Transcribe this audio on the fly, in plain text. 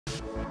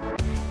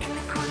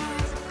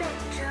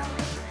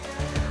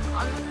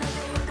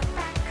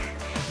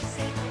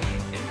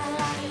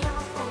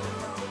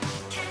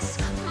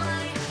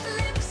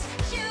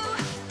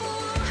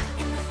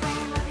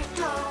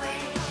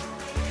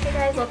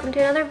guys, welcome to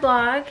another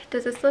vlog.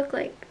 Does this look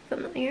like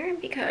familiar?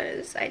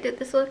 Because I did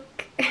this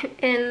look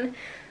in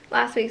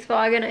last week's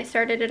vlog and I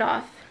started it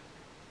off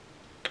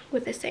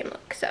with the same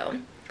look. So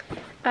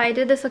I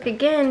did this look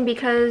again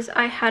because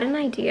I had an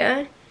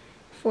idea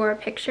for a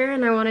picture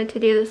and I wanted to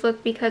do this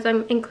look because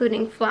I'm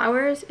including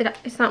flowers.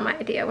 It's not my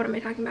idea. What am I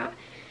talking about?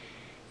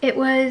 It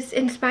was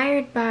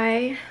inspired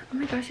by, oh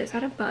my gosh, is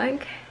that a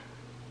bug?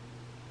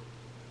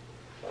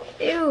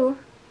 Ew.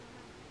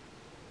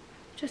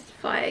 Just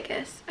fly, I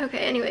guess. Okay,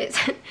 anyways.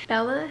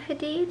 Bella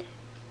Hadid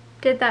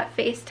did that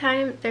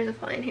FaceTime. There's a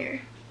fly in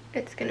here.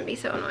 It's gonna be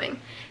so annoying.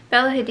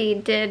 Bella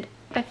Hadid did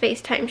a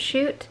FaceTime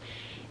shoot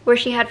where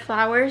she had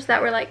flowers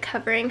that were like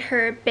covering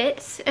her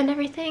bits and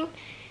everything.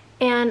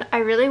 And I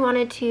really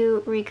wanted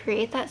to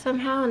recreate that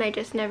somehow and I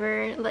just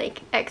never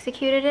like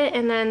executed it.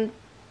 And then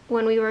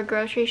when we were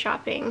grocery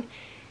shopping,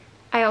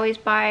 I always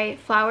buy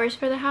flowers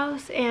for the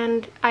house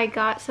and I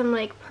got some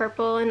like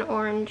purple and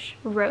orange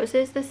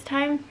roses this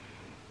time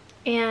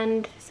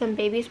and some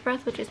baby's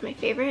breath, which is my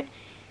favorite.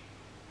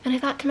 And I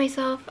thought to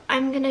myself,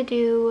 I'm gonna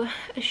do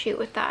a shoot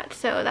with that.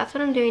 So that's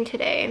what I'm doing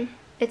today.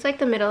 It's like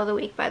the middle of the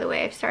week, by the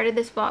way. I've started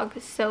this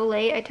vlog so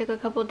late. I took a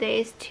couple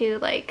days to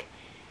like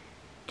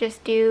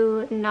just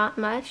do not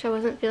much. I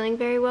wasn't feeling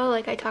very well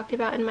like I talked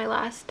about in my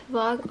last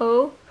vlog.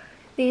 Oh,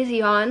 these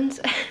yawns.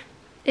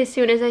 As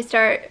soon as I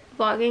start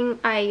vlogging,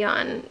 I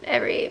yawn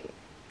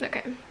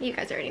okay, you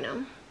guys already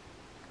know.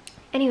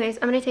 Anyways,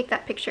 I'm gonna take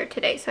that picture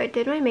today. So I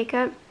did my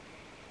makeup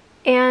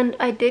and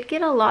I did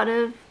get a lot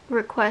of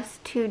requests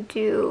to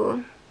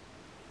do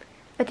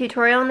a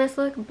tutorial on this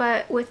look,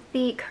 but with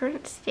the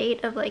current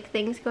state of like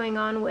things going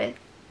on with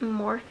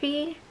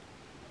Morphe,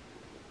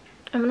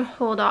 I'm gonna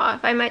hold off.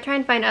 I might try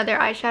and find other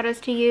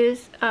eyeshadows to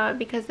use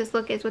because this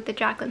look is with the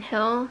Jaclyn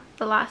Hill,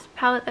 the last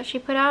palette that she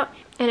put out,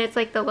 and it's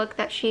like the look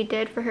that she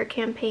did for her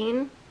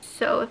campaign.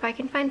 So if I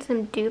can find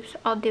some dupes,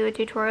 I'll do a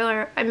tutorial,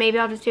 or maybe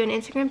I'll just do an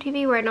Instagram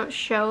TV where I don't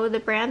show the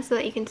brand so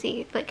that you can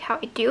see like how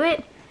I do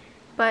it.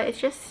 But it's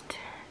just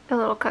a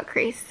little cut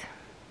crease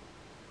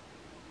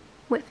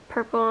with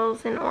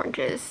purples and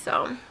oranges.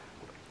 So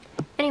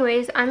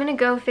anyways, I'm gonna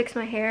go fix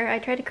my hair. I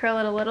tried to curl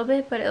it a little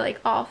bit, but it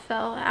like all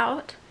fell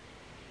out.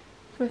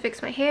 I'm gonna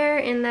fix my hair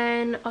and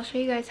then I'll show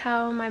you guys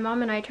how my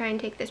mom and I try and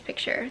take this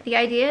picture. The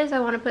idea is I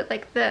want to put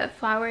like the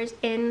flowers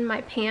in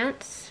my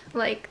pants,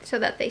 like so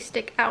that they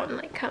stick out and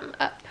like come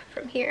up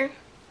from here.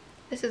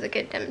 This is a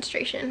good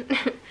demonstration.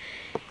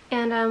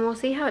 And we'll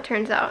see how it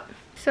turns out.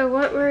 So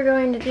what we're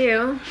going to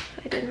do,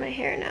 I did my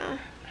hair now.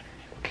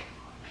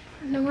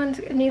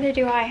 Neither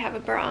do I have a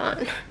bra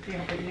on.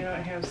 Yeah, but you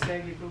don't have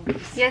saggy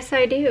boobies. Yes,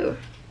 I do.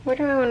 Where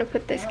do I want to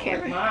put this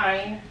camera?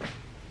 Mine.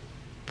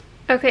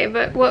 Okay,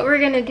 but what we're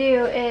gonna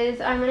do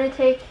is I'm gonna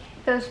take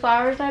those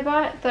flowers I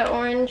bought, the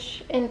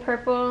orange and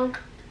purple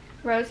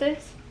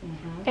roses,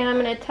 and I'm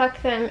gonna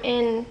tuck them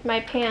in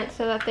my pants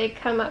so that they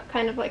come up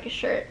kind of like a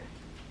shirt.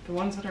 The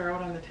ones that are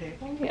out on the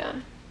table? Yeah.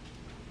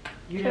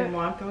 You didn't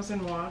want those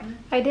in water?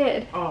 I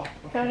did. Oh, okay.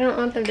 But I don't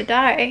want them to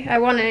die. I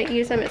want to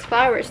use them as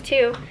flowers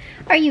too.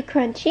 Are you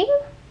crunching?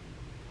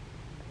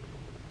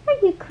 Are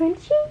you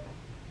crunching?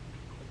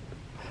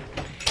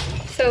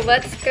 So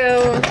let's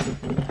go.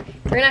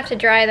 We're gonna have to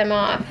dry them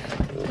off.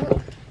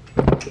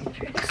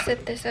 Try to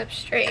sit this up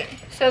straight.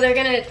 So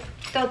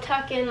they'll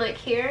tuck in like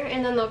here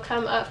and then they'll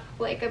come up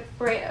like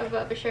right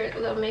above a shirt.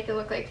 They'll make it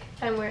look like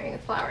I'm wearing a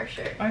flower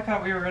shirt. I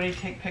thought we were ready to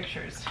take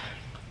pictures.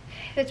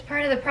 It's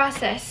part of the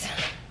process.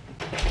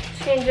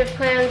 Change of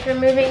plans. We're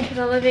moving to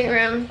the living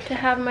room to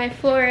have my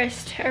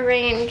florist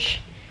arrange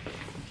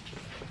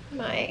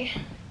my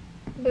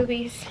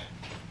boobies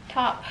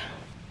top.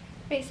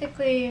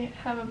 Basically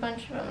have a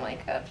bunch of them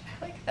like up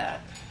like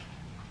that.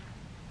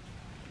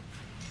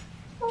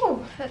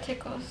 Oh, that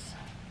tickles.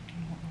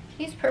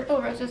 These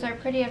purple roses are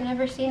pretty. I've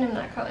never seen them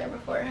that color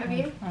before. Have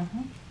you?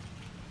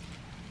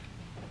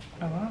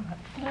 A lot.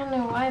 I don't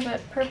know why,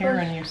 but purple.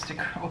 Karen used to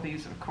grow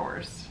these, of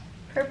course.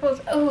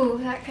 Purples. Oh,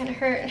 that kind of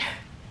hurt.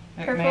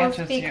 It Purple's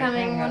matches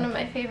becoming you. one of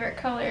my favorite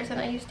colors, and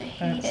I used to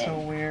hate it. That's so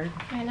weird.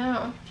 I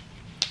know.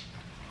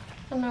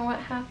 I don't know what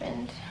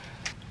happened.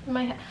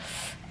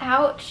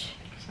 Ouch.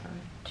 Sorry.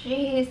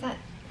 Jeez, that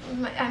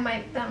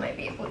might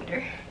be a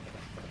bleeder.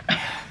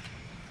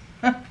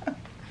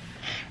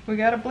 We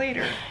got a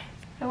bleeder.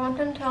 I want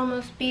them to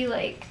almost be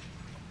like,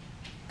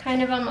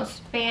 kind of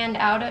almost fanned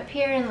out up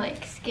here and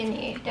like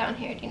skinny down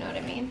here. Do you know what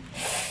I mean?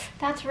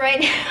 That's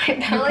right in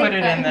my belly You put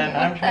it in then.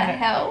 What the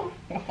hell?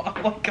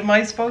 Look, am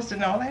I supposed to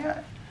know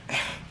that?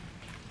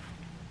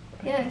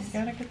 Yes. You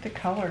gotta get the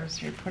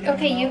colors. You're putting.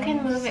 Okay, you them can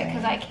all move the it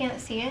because same. I can't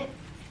see it.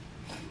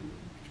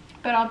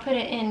 But I'll put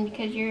it in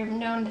because you're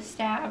known to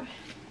stab.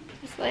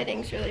 This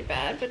lighting's really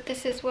bad, but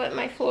this is what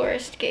my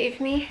florist gave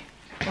me.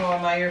 Oh,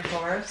 am I your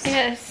florist?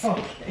 Yes.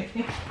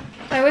 Okay.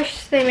 I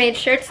wish they made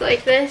shirts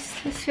like this.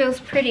 This feels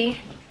pretty.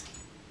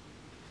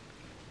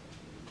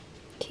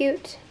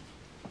 Cute.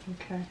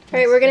 Okay.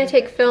 Alright, we're gonna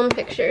take film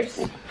pictures.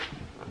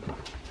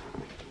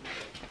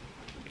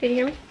 Can you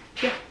hear me?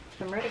 Yeah,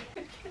 I'm ready.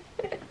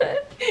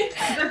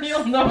 Then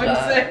you'll know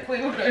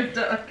exactly what I'm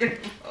talking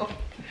about.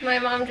 My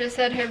mom just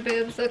said her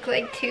boobs look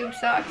like tube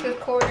socks with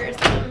quarters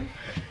in them.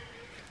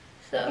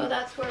 So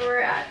that's where we're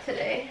at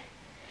today.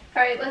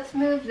 Alright, let's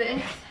move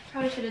this.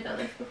 Probably should have done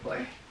this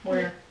before.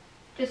 Where?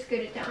 Just scoot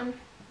it down.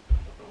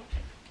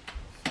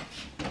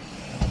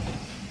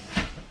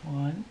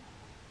 1,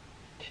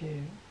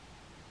 2,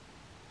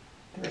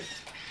 3.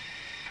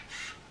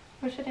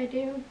 What should I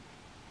do?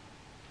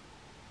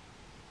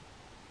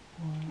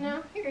 1.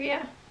 No? Here,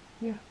 yeah.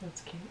 Yeah,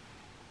 that's cute.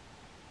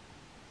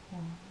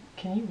 1.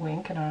 Can you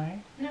wink an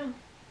eye? No.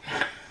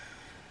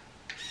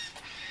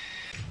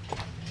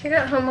 I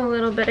got home a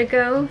little bit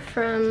ago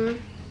from...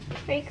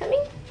 Are you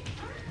coming?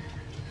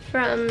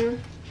 From...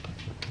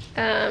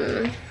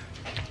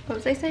 What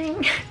was I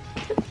saying?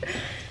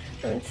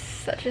 I'm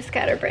such a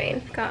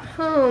scatterbrain. Got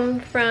home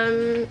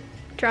from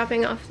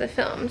dropping off the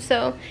film.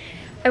 So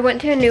I went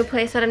to a new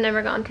place that I've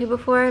never gone to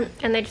before,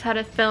 and they just had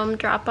a film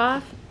drop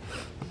off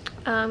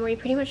where you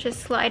pretty much just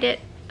slide it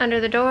under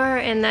the door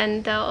and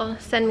then they'll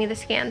send me the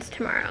scans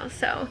tomorrow.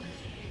 So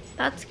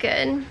that's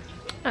good.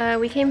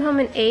 We came home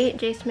and ate.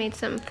 Jace made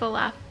some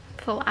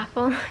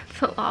falafel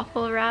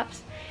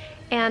wraps,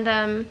 and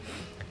I'm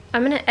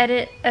gonna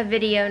edit a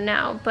video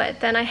now, but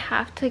then I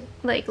have to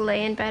like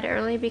lay in bed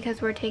early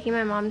because we're taking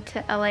my mom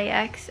to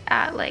LAX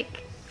at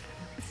like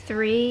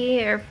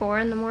 3 or 4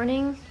 in the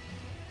morning,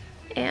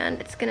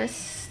 and it's gonna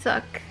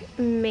suck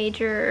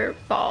major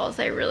balls.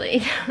 I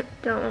really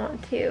don't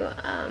want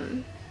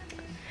to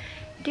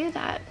do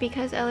that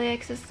because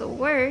LAX is the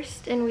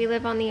worst and we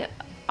live on the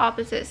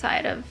opposite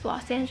side of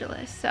Los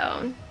Angeles,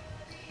 so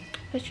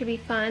it should be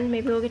fun.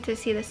 Maybe we'll get to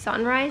see the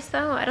sunrise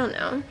though, I don't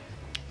know.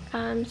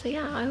 So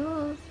yeah, I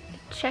will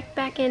check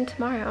back in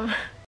tomorrow.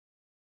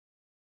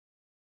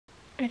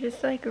 I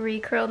just like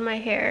re-curled my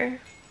hair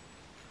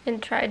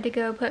and tried to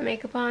go put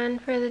makeup on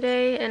for the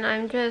day, and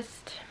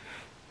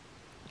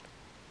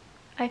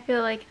I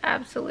feel like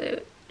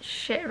absolute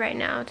shit right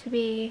now, to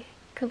be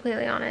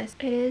completely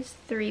honest. It is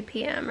 3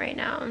 p.m. right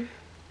now.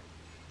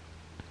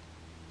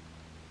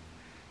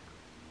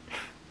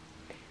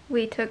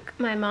 We took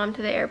my mom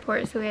to the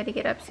airport, so we had to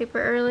get up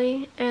super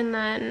early, and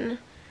then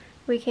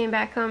we came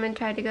back home and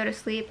tried to go to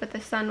sleep, but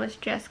the sun was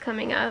just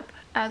coming up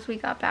as we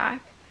got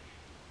back.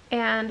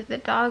 And the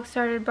dogs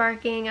started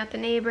barking at the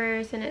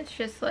neighbors, and it's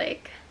just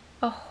like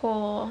a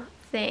whole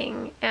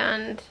thing.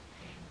 And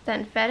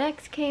then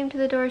FedEx came to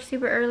the door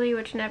super early,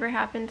 which never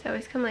happens. I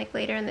always come like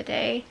later in the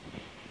day.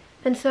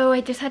 And so I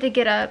just had to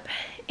get up,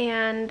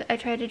 and I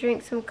tried to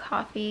drink some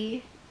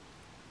coffee.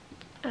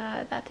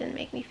 That didn't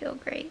make me feel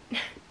great.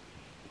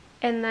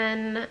 And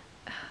then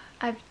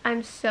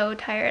I'm so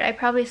tired. I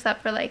probably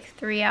slept for like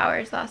 3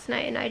 hours last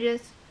night,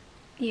 and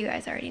you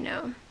guys already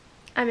know.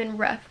 I'm in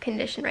rough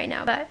condition right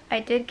now. But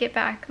I did get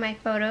back my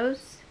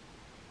photos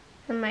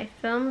and my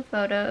film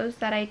photos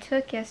that I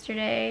took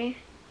yesterday,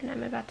 and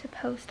I'm about to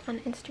post on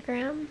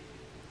Instagram.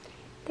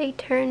 They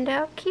turned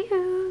out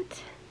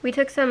cute. We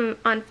took some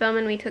on film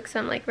and we took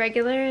some like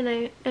regular, and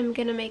I am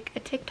gonna make a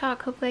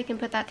TikTok. Hopefully I can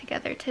put that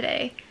together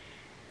today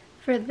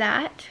for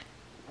that.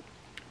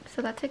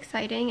 So that's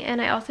exciting.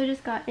 And I also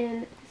just got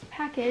in this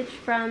package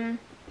from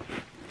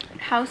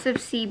House of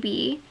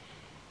CB.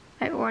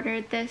 I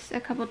ordered this a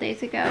couple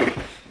days ago.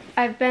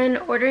 I've been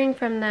ordering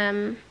from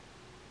them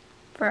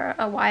for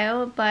a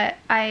while, but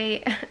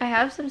I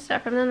have some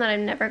stuff from them that I've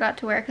never got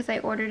to wear because I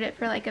ordered it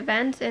for like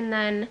events, and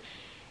then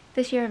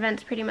this year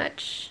events pretty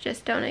much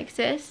just don't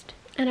exist.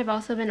 And I've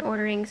also been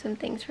ordering some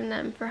things from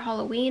them for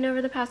Halloween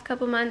over the past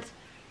couple months.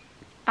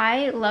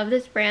 I love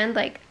this brand.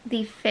 Like,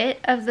 the fit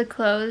of the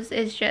clothes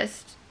is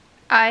just,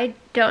 I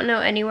don't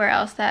know anywhere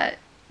else that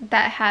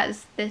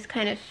has this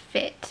kind of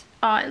fit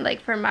on,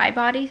 like, for my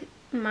body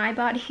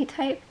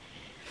type.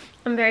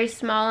 I'm very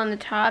small on the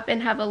top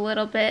and have a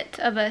little bit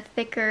of a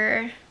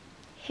thicker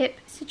hip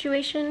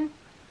situation,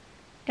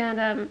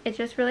 and it's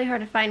just really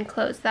hard to find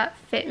clothes that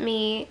fit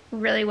me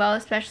really well,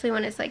 especially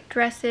when it's like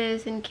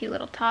dresses and cute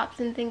little tops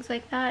and things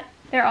like that.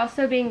 They're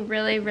also being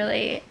really,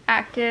 really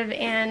active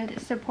and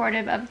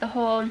supportive of the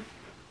whole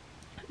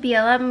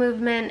BLM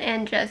movement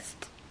and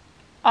just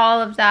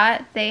all of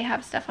that. They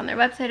have stuff on their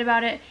website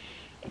about it,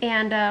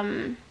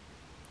 and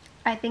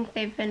I think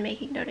they've been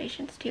making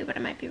donations too, but I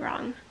might be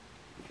wrong.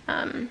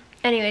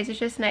 Anyways, it's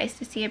just nice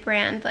to see a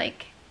brand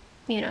like,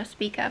 you know,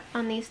 speak up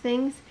on these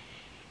things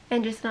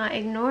and just not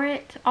ignore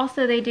it.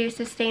 Also, they do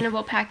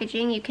sustainable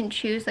packaging. You can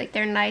choose like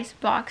their nice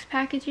box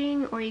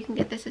packaging, or you can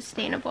get the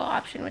sustainable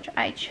option, which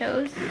I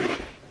chose.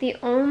 The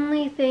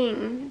only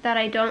thing that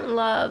I don't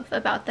love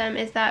about them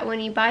is that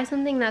when you buy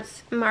something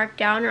that's marked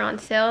down or on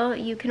sale,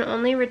 you can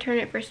only return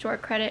it for store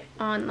credit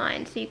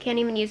online, so you can't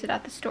even use it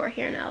at the store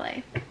here in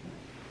LA.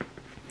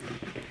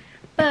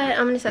 But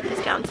I'm gonna set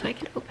this down so I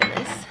can open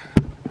this.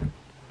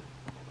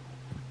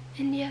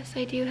 And yes,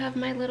 I do have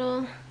my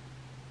little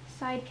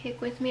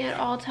sidekick with me at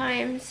all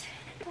times.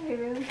 What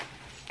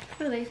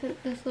do they say?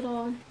 This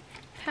little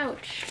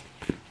pouch.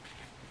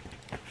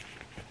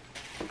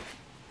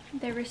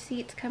 The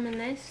receipts come in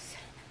this.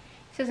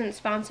 This isn't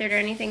sponsored or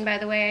anything, by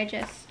the way. I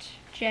just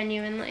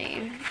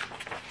genuinely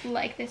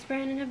like this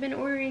brand and have been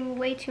ordering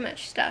way too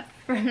much stuff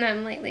from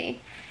them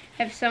lately.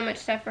 I have so much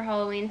stuff for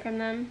Halloween from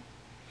them.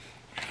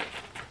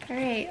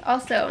 Alright,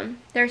 also,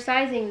 their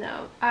sizing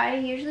though. I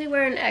usually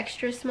wear an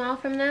extra small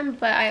from them,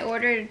 but I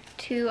ordered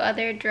 2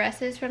 other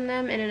dresses from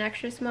them in an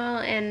extra small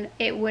and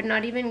it would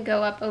not even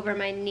go up over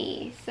my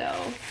knee, so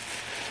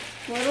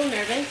I'm a little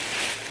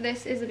nervous.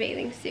 This is a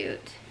bathing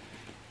suit.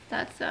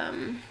 That's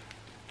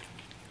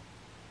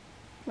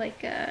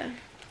like a,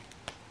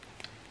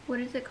 what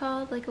is it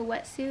called? Like a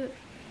wetsuit,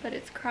 but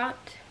it's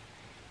cropped.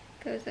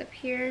 Goes up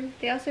here.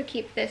 They also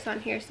keep this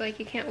on here so like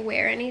you can't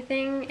wear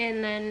anything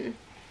and then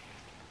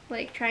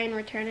like try and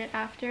return it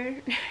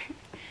after.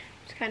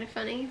 It's kind of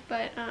funny,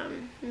 but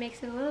it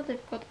makes it a little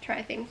difficult to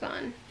try things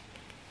on.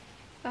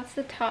 That's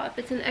the top.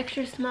 It's an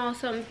extra small,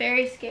 so I'm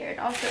very scared.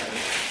 Also,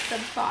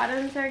 the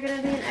bottoms are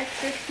gonna be an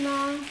extra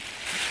small,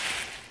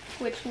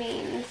 which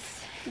means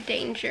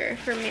danger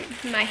for me,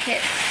 my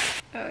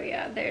hips. Oh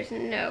yeah, there's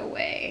no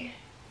way.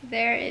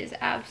 There is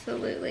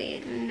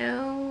absolutely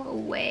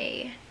no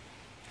way.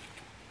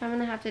 I'm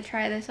gonna have to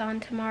try this on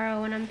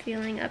tomorrow when I'm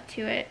feeling up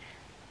to it.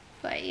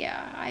 But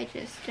yeah, I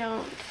just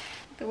don't,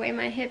 the way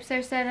my hips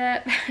are set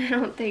up, I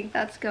don't think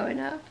that's going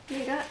up.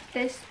 I got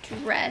this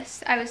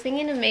dress. I was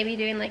thinking of maybe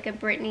doing like a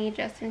Britney,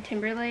 Justin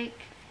Timberlake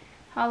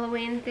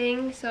Halloween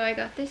thing. So I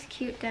got this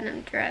cute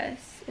denim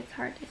dress. It's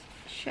hard to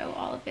show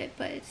all of it,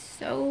 but it's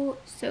so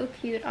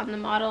cute on the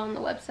model on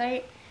the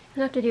website. I'm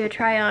gonna have to do a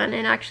try on,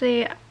 and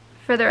actually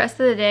for the rest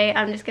of the day,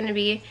 I'm just gonna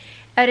be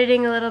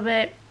editing a little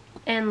bit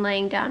and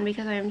laying down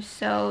because I'm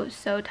so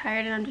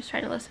tired and I'm just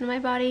trying to listen to my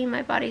body.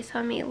 My body's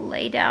telling me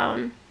lay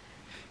down,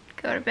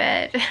 go to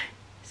bed.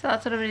 So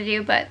that's what I'm gonna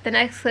do, but the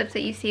next clips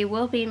that you see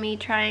will be me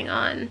trying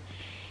on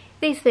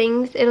these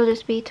things. It'll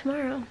just be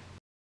tomorrow.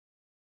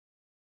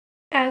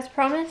 As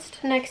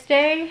promised, next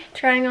day,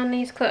 trying on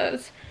these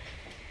clothes.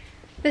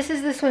 This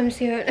is the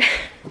swimsuit.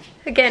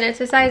 Again,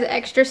 it's a size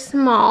extra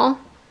small,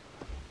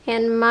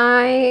 and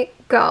my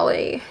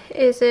golly,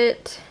 is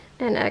it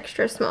an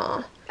extra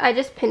small. I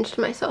just pinched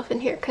myself in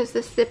here because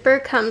the zipper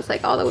comes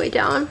like all the way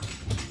down.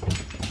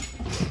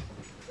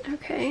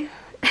 Okay.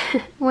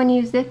 When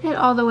you zip it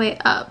all the way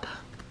up,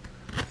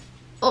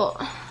 oh,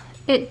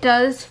 it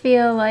does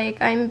feel like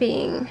I'm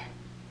being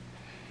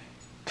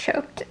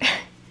choked.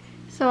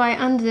 So I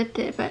unzipped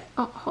it, but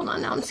oh, hold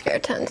on, now I'm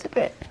scared to unzip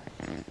it.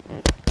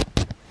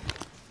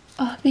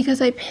 Oh, because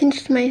I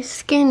pinched my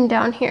skin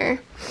down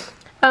here.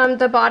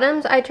 The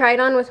bottoms I tried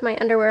on with my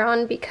underwear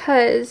on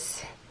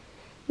because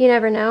you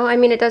never know. I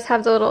mean, it does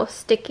have the little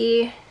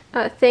sticky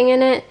thing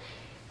in it,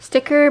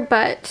 sticker,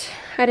 but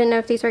I didn't know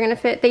if these were gonna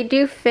fit. They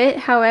do fit,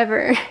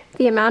 however,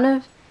 the amount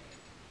of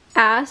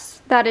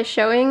ass that is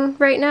showing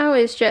right now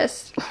is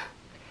just,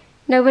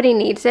 nobody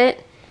needs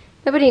it.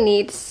 Nobody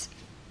needs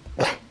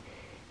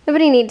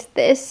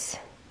this.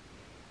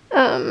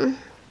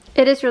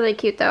 It is really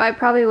cute though. I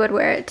probably would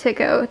wear it to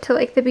go to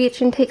like the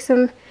beach and take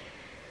some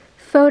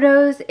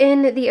photos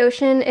in the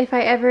ocean if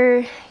I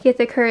ever get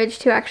the courage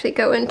to actually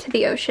go into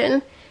the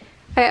ocean.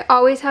 I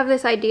always have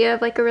this idea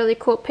of like a really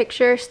cool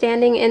picture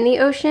standing in the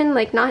ocean,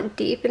 like not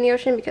deep in the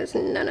ocean because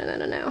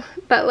no,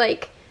 but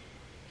like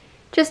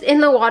just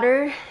in the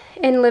water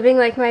and living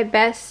like my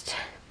best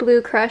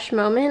blue crush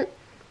moment.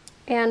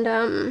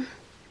 And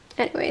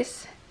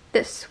anyways,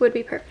 this would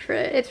be perfect for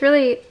it. It's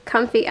really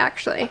comfy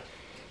actually.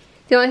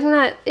 The only thing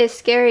that is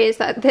scary is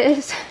that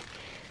this,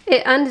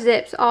 it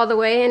unzips all the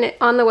way, and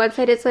on the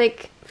website it's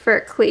like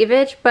for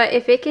cleavage, but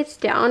if it gets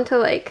down to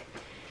like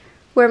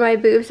where my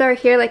boobs are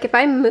here, like if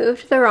I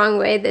moved the wrong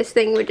way, this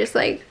thing would just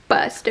like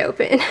bust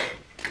open.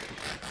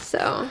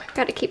 So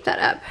gotta keep that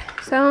up.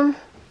 So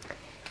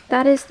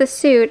that is the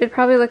suit. It'd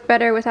probably look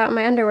better without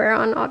my underwear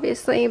on,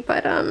 obviously,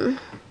 but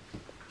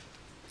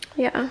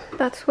yeah,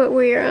 that's what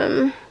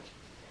we're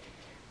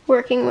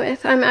working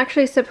with. I'm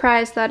actually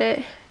surprised that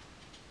it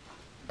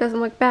doesn't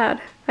look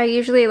bad. I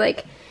usually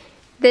like,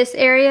 this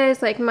area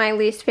is like my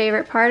least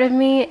favorite part of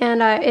me,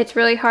 and it's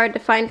really hard to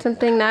find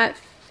something that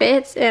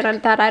fits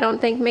and that I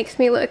don't think makes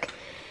me look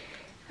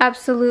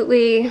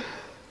absolutely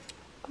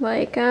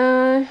like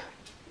a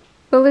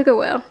beluga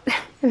whale.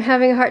 I'm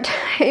having a hard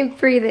time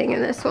breathing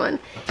in this one.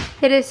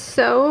 It is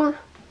so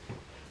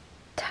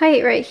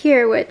tight right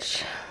here,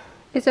 which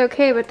is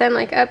okay, but then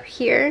like up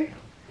here,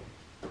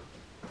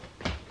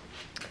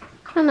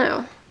 I don't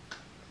know.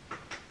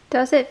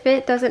 Does it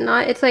fit? Does it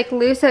not? It's like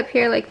loose up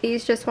here, like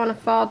these just want to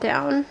fall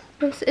down.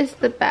 This is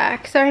the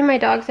back. Sorry, my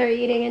dogs are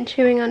eating and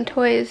chewing on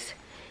toys.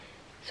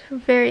 It's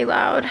very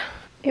loud.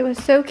 It was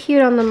so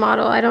cute on the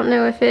model. I don't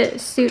know if it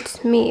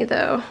suits me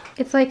though.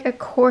 It's like a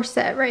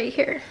corset right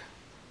here.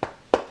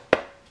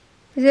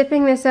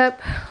 Zipping this up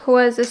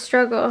was a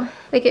struggle.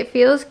 Like it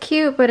feels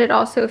cute, but it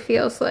also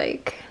feels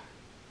like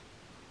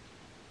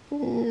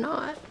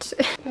not.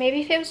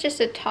 Maybe if it was just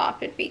a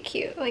top, it'd be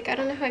cute. Like, I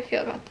don't know how I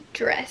feel about the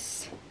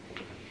dress.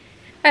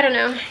 I don't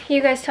know.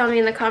 You guys tell me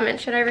in the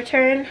comments. Should I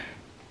return?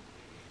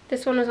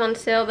 This one was on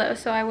sale though,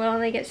 so I will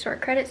only get store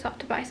credit, so I'll have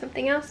to buy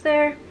something else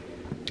there.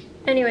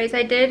 Anyways,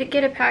 I did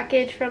get a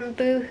package from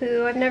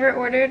Boohoo. I've never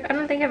ordered, I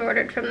don't think I've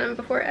ordered from them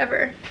before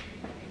ever.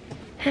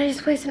 And I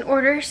just placed an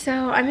order, so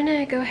I'm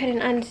gonna go ahead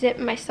and unzip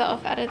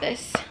myself out of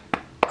this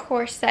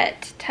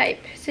corset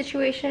type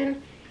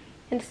situation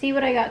and see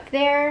what I got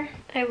there.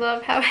 I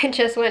love how I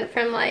just went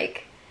from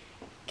like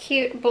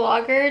cute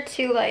blogger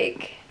to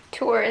like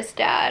tourist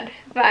dad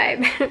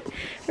vibe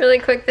really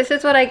quick. This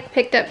is what I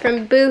picked up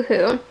from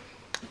Boohoo.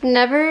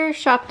 Never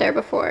shopped there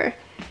before.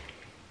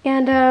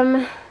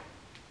 And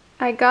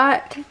I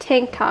got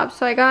tank tops.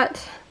 So I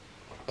got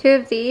 2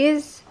 of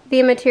these.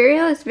 The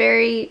material is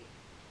very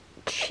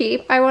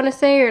cheap, I want to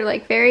say, or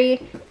like very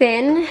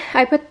thin.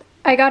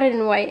 I got it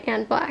in white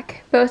and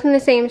black, both in the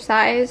same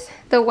size.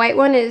 The white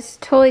one is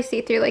totally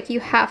see-through, like you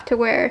have to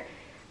wear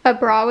a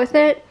bra with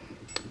it.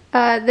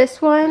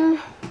 This one,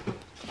 I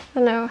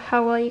don't know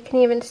how well you can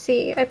even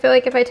see. I feel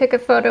like if I took a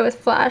photo with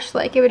flash,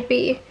 like it would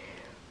be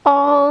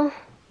all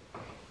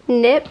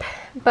nip,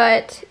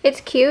 but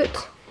it's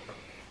cute.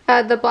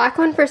 The black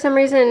one for some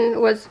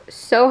reason was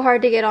so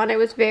hard to get on. It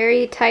was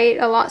very tight,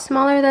 a lot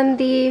smaller than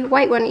the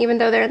white one, even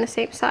though they're in the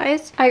same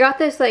size. I got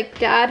this like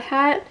dad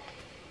hat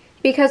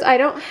because I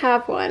don't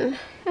have one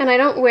and I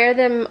don't wear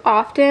them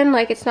often.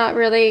 Like it's not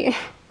really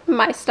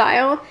my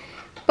style,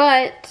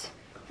 but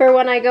for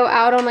when I go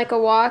out on like a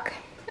walk,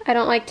 I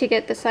don't like to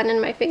get the sun in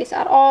my face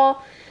at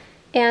all.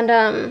 And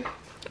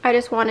I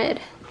just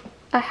wanted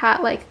a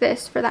hat like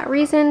this for that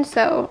reason.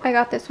 So I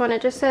got this one.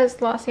 It just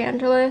says Los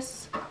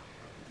Angeles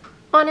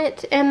on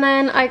it. And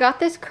then I got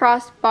this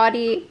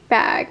crossbody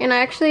bag, and I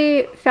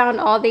actually found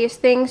all these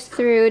things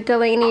through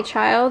Delaney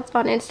Childs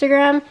on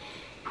Instagram.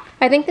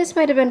 I think this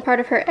might have been part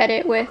of her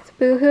edit with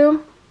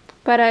Boohoo,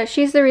 but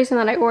she's the reason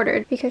that I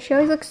ordered because she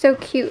always looks so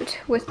cute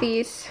with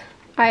these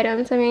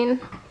items. I mean,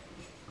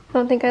 I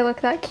don't think I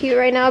look that cute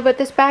right now, but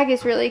this bag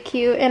is really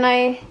cute, and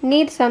I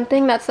need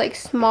something that's like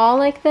small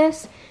like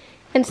this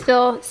and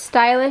still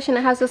stylish, and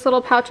it has this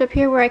little pouch up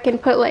here where I can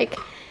put like,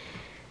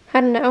 I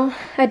don't know,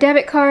 a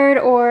debit card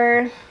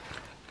or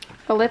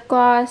a lip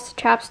gloss,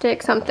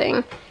 chapstick,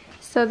 something,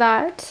 so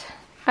that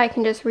I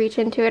can just reach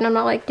into it and I'm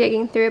not like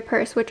digging through a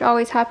purse, which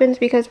always happens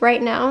because right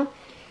now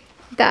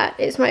that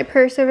is my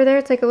purse over there.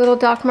 It's like a little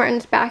Doc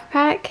Martens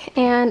backpack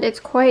and it's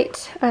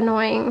quite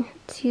annoying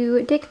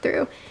to dig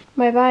through.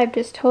 My vibe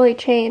just totally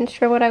changed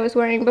from what I was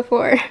wearing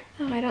before.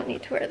 Oh, I don't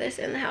need to wear this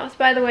in the house.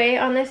 By the way,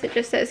 on this it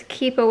just says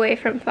keep away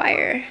from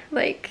fire,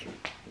 like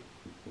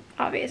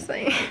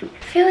obviously.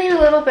 Feeling a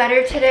little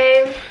better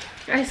today.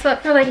 I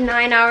slept for like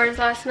 9 hours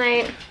last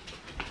night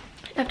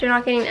after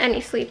not getting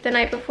any sleep the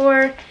night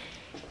before.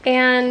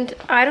 And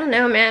I don't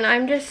know, man,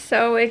 I'm just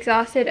so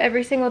exhausted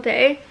every single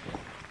day.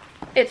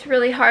 It's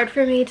really hard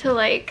for me to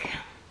like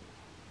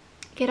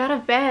get out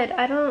of bed.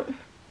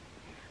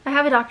 I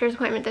have a doctor's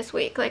appointment this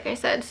week, like I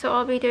said, so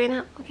I'll be doing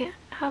that. Look at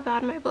how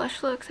bad my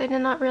blush looks. I did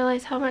not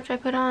realize how much I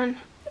put on.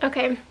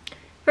 Okay,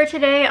 for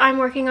today I'm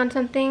working on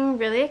something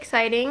really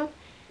exciting.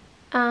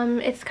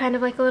 It's kind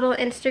of like a little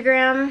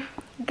Instagram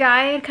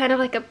guide, kind of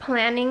like a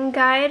planning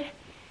guide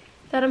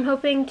that I'm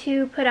hoping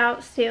to put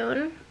out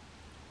soon.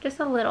 Just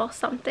a little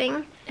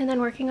something. And then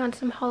working on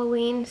some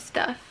Halloween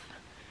stuff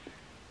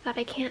that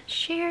I can't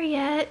share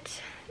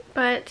yet,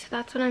 but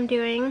that's what I'm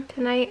doing.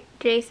 Tonight,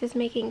 Jace is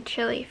making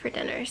chili for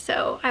dinner,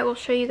 so I will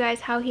show you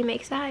guys how he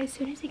makes that as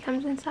soon as he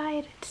comes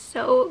inside. It's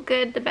so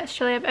good, the best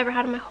chili I've ever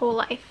had in my whole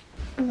life.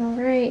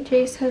 Alright,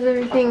 Jace has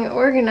everything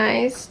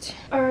organized.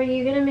 Are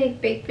you gonna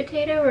make baked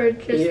potato or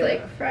just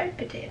like fried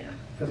potato?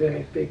 I was gonna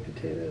make baked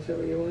potatoes. Is that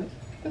what you want?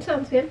 That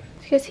sounds good.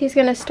 Because he's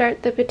gonna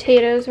start the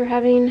potatoes. We're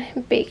having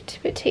baked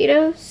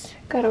potatoes.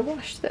 Gotta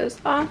wash those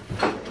off.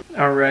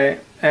 Alright,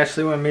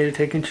 Ashley wanted me to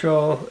take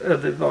control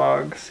of the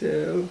vlog,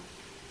 so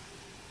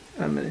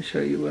I'm gonna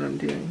show you what I'm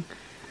doing.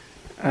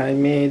 I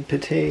made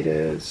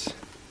potatoes.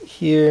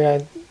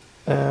 Here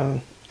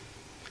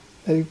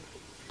I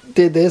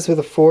did this with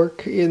a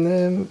fork in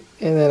them,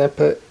 and then I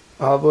put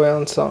olive oil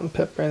and salt and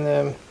pepper in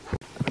them.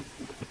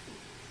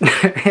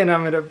 And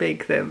I'm gonna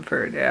bake them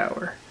for an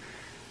hour.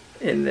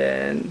 And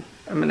then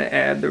I'm gonna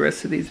add the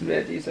rest of these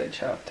veggies I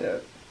chopped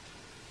up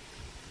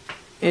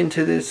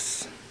into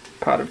this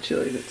pot of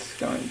chili that's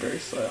going very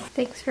slow.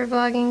 Thanks for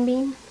vlogging,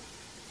 Bean.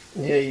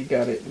 Yeah, you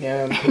got it.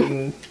 Yeah, I'm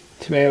putting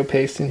tomato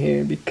paste in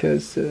here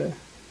because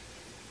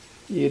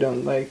you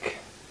don't like...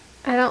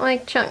 I don't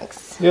like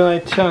chunks. You don't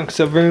like chunks,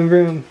 so vroom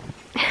vroom.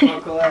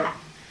 Buckle up.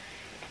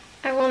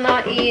 I will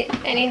not eat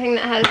anything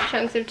that has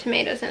chunks of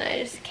tomatoes in it. I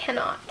just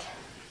cannot.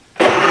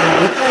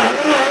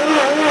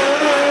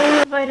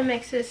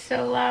 Vitamix is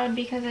so loud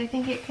because I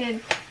think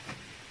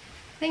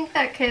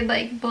that could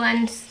like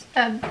blend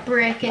a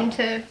brick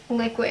into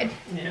liquid.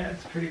 Yeah,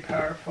 it's pretty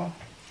powerful.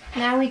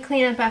 Now we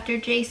clean up after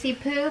JC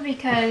Poo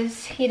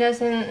because he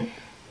doesn't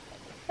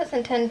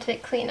tend to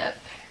clean up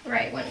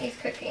right when he's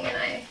cooking, and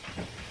I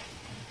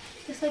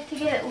just like to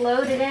get it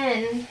loaded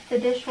in the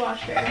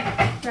dishwasher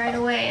right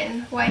away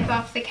and wipe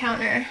off the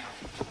counter.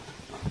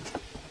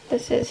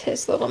 This is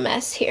his little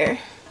mess here.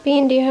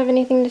 Bean, do you have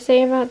anything to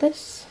say about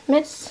this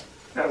mess?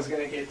 I was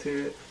gonna get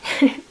to it.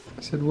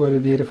 I said, what a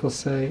beautiful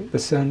sight. The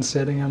sun's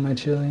setting on my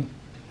chili.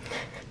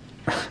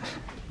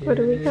 What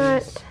do we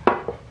got?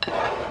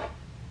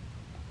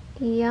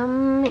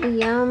 Yum,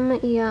 yum,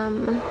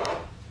 yum.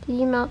 Did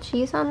you melt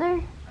cheese on there?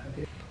 I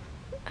did.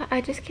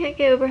 I just can't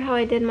get over how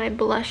I did my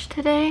blush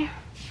today.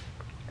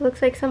 It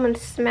looks like someone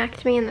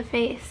smacked me in the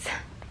face.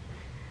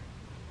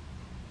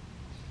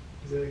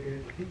 Is that a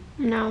good thing?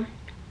 No.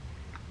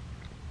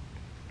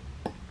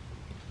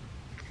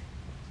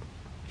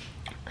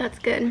 That's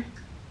good.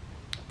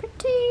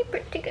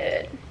 Pretty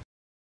good.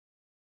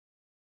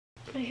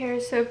 My hair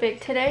is so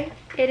big today.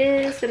 It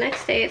is the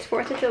next day, it's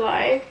 4th of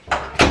July.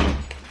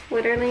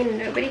 Literally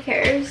nobody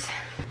cares.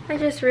 I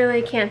just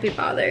really can't be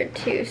bothered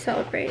to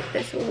celebrate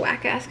this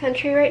whack-ass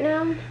country right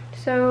now.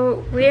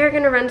 So we are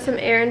gonna run some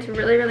errands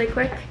really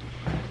quick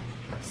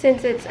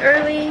since it's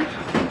early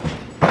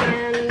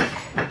and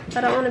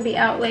I don't wanna be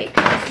out late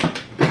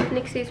because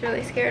Nixie's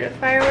really scared of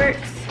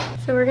fireworks.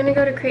 So we're gonna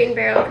go to Crate and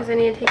Barrel because I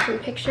need to take some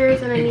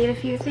pictures and I need a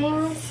few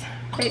things.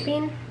 Right,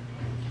 Bean?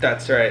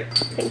 That's right.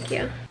 Thank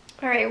you.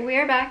 All right, we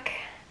are back.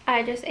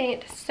 I just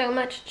ate so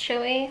much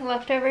chili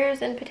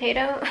leftovers and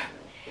potato.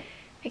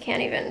 I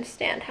can't even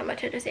stand how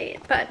much I just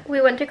ate. But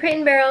we went to Crate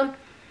and Barrel.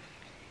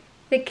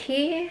 The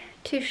key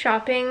to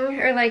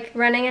shopping or like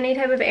running any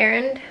type of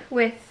errand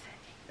with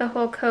the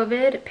whole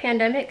COVID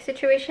pandemic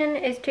situation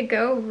is to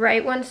go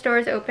right when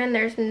stores open.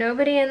 There's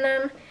nobody in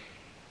them.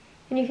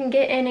 And you can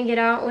get in and get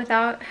out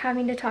without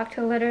having to talk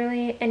to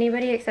literally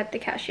anybody except the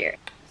cashier.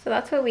 So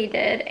that's what we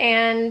did.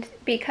 And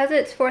because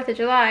it's 4th of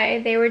July,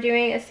 they were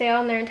doing a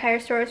sale and their entire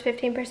store was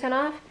 15%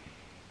 off.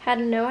 Had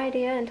no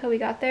idea until we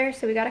got there.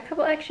 So we got a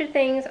couple extra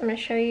things. I'm gonna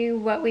show you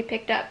what we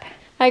picked up.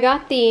 I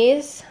got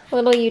these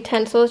little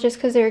utensils just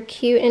because they're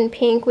cute and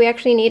pink. We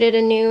actually needed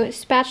a new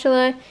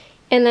spatula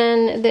and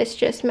then this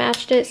just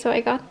matched it, so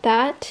I got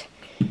that.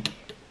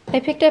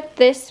 I picked up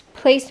this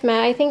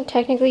placemat. I think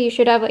technically you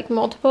should have like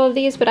multiple of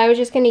these, but I was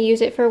just gonna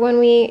use it for when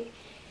we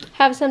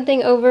have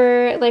something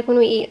over, like when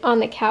we eat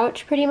on the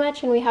couch pretty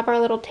much and we have our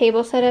little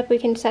table set up. We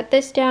can set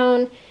this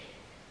down,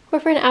 or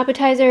for an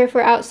appetizer if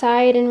we're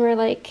outside and we're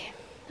like,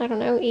 I don't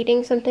know,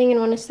 eating something and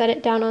want to set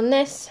it down on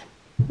this.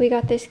 We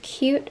got this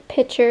cute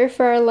pitcher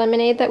for our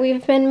lemonade that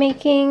we've been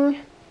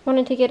making.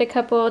 Wanted to get a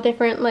couple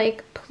different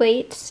like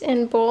plates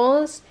and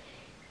bowls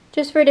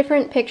just for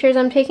different pictures.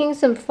 I'm taking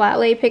some flat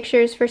lay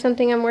pictures for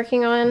something I'm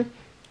working on.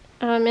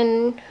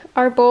 And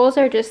our bowls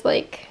are just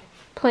like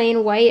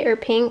plain white or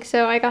pink,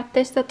 so I got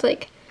this that's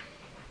like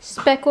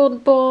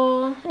speckled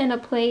bowl and a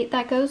plate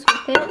that goes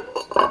with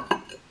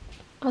it.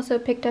 Also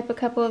picked up a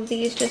couple of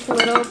these just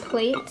little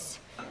plates.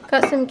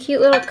 Got some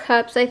cute little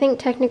cups. I think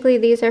technically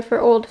these are for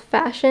old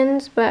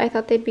fashions, but I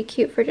thought they'd be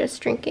cute for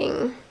just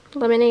drinking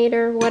lemonade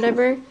or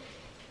whatever.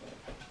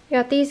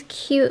 Got these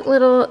cute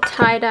little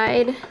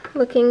tie-dyed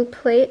looking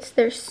plates.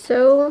 They're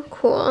so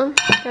cool.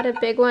 Got a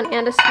big one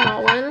and a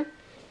small one.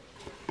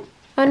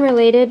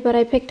 Unrelated, but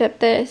I picked up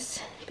this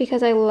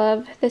because I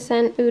love the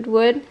scent Oud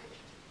Wood.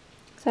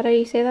 Is that how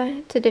you say that?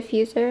 It's a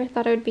diffuser. I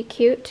thought it would be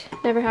cute.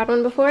 Never had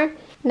one before.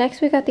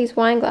 Next we got these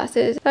wine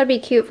glasses. That'd be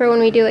cute for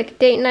when we do like a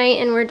date night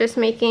and we're just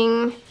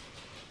making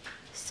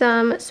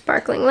some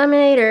sparkling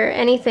lemonade or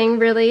anything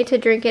really to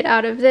drink it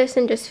out of this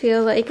and just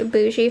feel like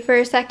bougie for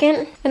a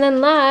second. And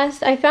then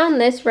last, I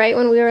found this right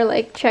when we were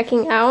like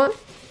checking out.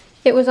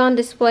 It was on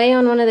display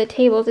on one of the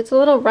tables. It's a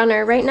little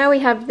runner. Right now we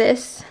have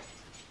this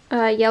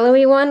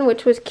yellowy one,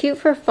 which was cute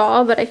for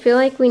fall, but I feel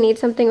like we need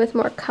something with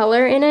more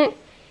color in it.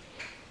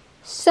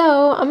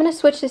 So I'm gonna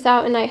switch this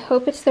out and I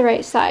hope it's the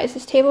right size.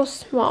 This table's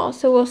small,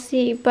 so we'll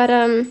see. But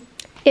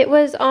it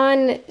was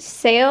on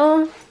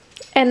sale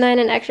and then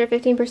an extra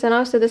 15%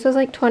 off, so this was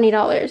like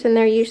 $20 and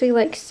they're usually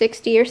like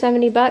 60 or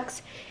 70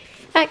 bucks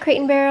at Crate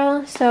and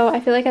Barrel, so I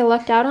feel like I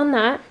lucked out on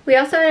that. We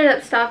also ended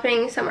up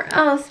stopping somewhere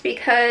else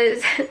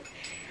because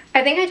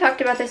I think I talked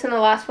about this in the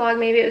last vlog,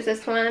 maybe it was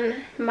this one.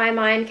 My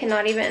mind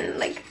cannot even,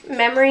 like,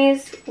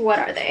 memories, what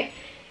are they?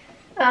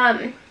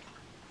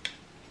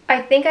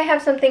 I think I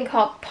have something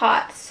called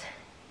POTS,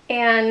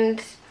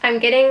 and I'm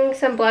getting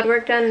some blood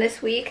work done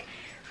this week,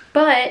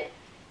 but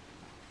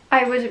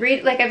I've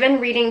been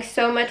reading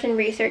so much and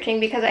researching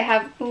because I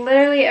have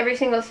literally every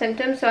single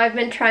symptom, so I've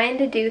been trying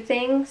to do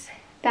things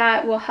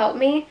that will help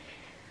me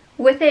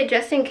with it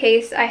just in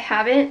case I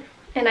have it,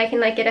 and I can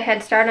like get a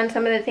head start on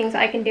some of the things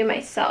I can do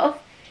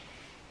myself.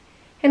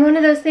 And one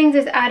of those things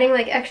is adding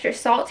like extra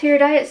salt to your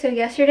diet. So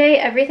yesterday,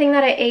 everything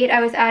that I ate,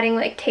 I was adding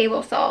like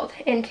table salt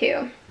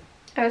into.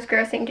 I was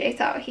grossing Jace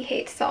out, he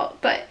hates salt,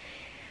 but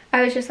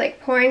I was just like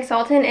pouring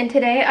salt in, and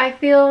today I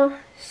feel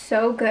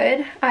so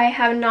good. I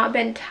have not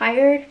been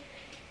tired.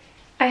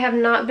 I have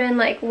not been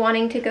like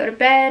wanting to go to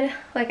bed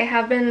like I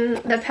have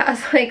been the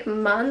past like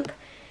month,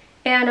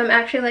 and I'm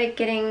actually like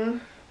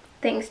getting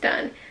things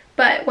done.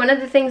 But one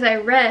of the things I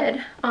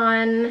read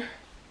on,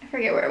 I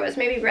forget where it was,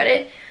 maybe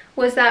Reddit,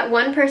 was that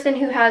one person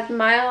who has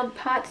mild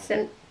POTS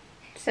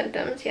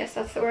symptoms, yes,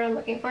 that's the word I'm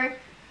looking for,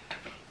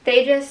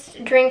 they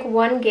just drink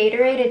 1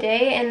 Gatorade a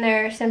day and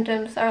their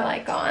symptoms are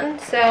like gone.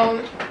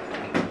 So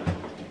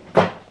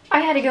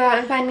I had to go out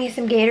and find me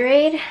some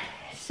Gatorade.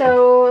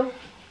 So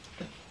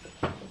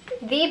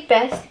the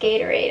best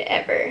Gatorade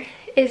ever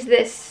is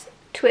this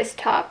twist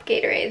top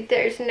Gatorade.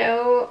 There's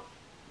no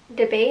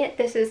debate.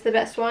 This is the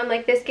best one.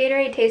 Like, this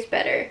Gatorade tastes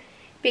better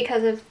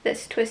because of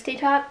this twisty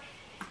top.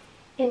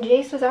 And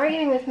Jace was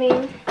arguing with me.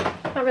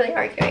 Not really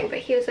arguing, but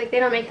he was like, they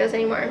don't make those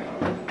anymore.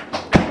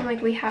 I'm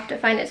like, we have to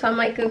find it. So I'm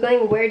like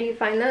Googling, where do you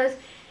find those?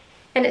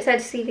 And it said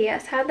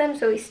CVS had them,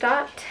 so we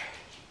stopped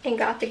and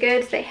got the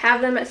goods. They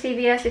have them at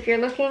CVS if you're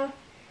looking.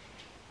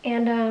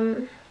 And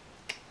that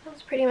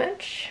was pretty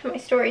much my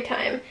story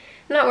time.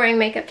 I'm not wearing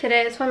makeup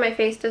today. That's why my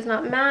face does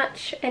not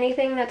match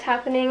anything that's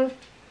happening.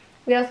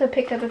 We also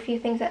picked up a few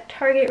things at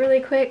Target really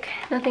quick.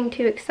 Nothing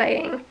too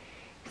exciting,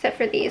 except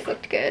for these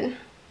looked good.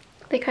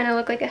 They kind of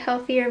look like a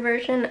healthier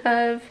version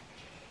of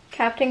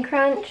Captain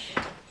Crunch.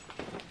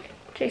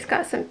 Jace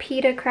got some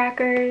pita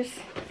crackers.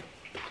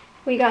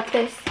 We got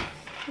this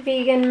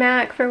vegan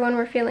mac for when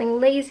we're feeling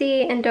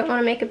lazy and don't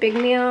want to make a big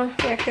meal.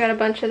 We actually got a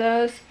bunch of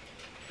those.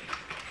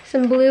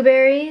 Some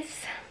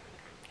blueberries,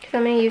 because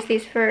I'm going to use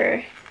these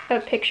for a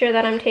picture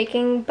that I'm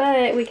taking,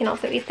 but we can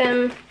also eat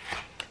them.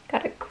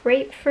 Got a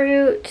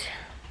grapefruit.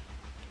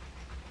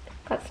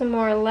 Got some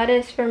more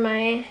lettuce for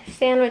my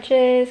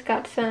sandwiches.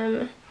 Got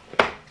some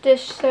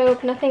dish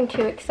soap, nothing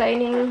too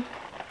exciting.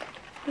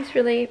 These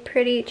really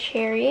pretty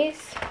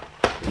cherries.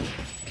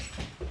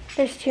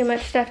 There's too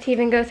much stuff to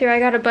even go through. I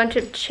got a bunch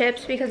of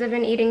chips because I've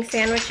been eating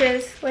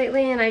sandwiches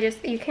lately, and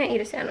you can't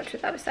eat a sandwich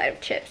without a side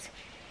of chips.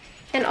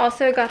 And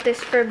also got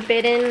this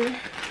forbidden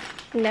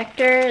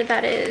nectar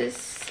that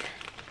is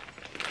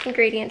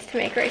ingredients to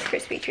make Rice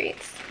Krispie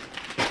treats.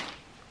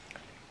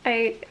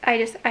 I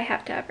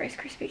have to have Rice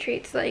Krispie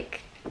treats.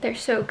 Like, they're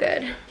so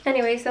good.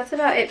 Anyways, that's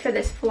about it for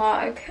this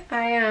vlog.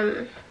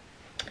 I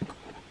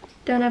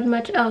don't have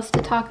much else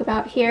to talk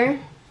about here,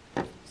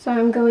 so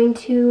I'm going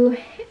to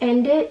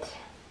end it.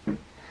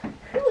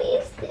 Who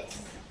is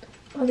this?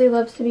 Ozzy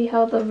loves to be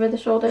held over the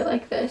shoulder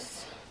like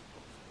this.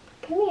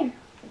 Come here.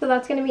 So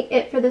that's going to be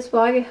it for this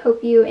vlog. I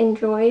hope you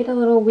enjoyed a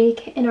little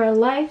week in our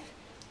life.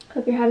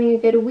 Hope you're having a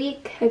good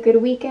week, a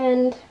good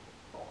weekend.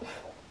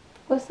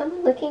 Was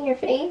someone licking your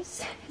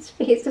face? His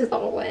face is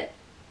all wet.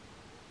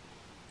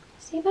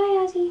 Say bye,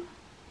 Ozzy.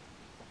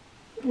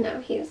 No,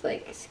 he's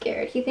like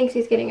scared. He thinks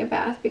he's getting a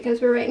bath because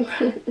we're right in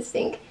front of the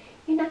sink.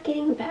 You're not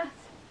getting a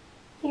bath.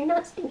 You're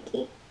not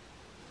stinky.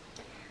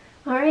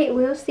 Alright,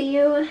 we'll see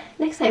you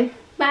next time.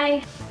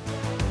 Bye.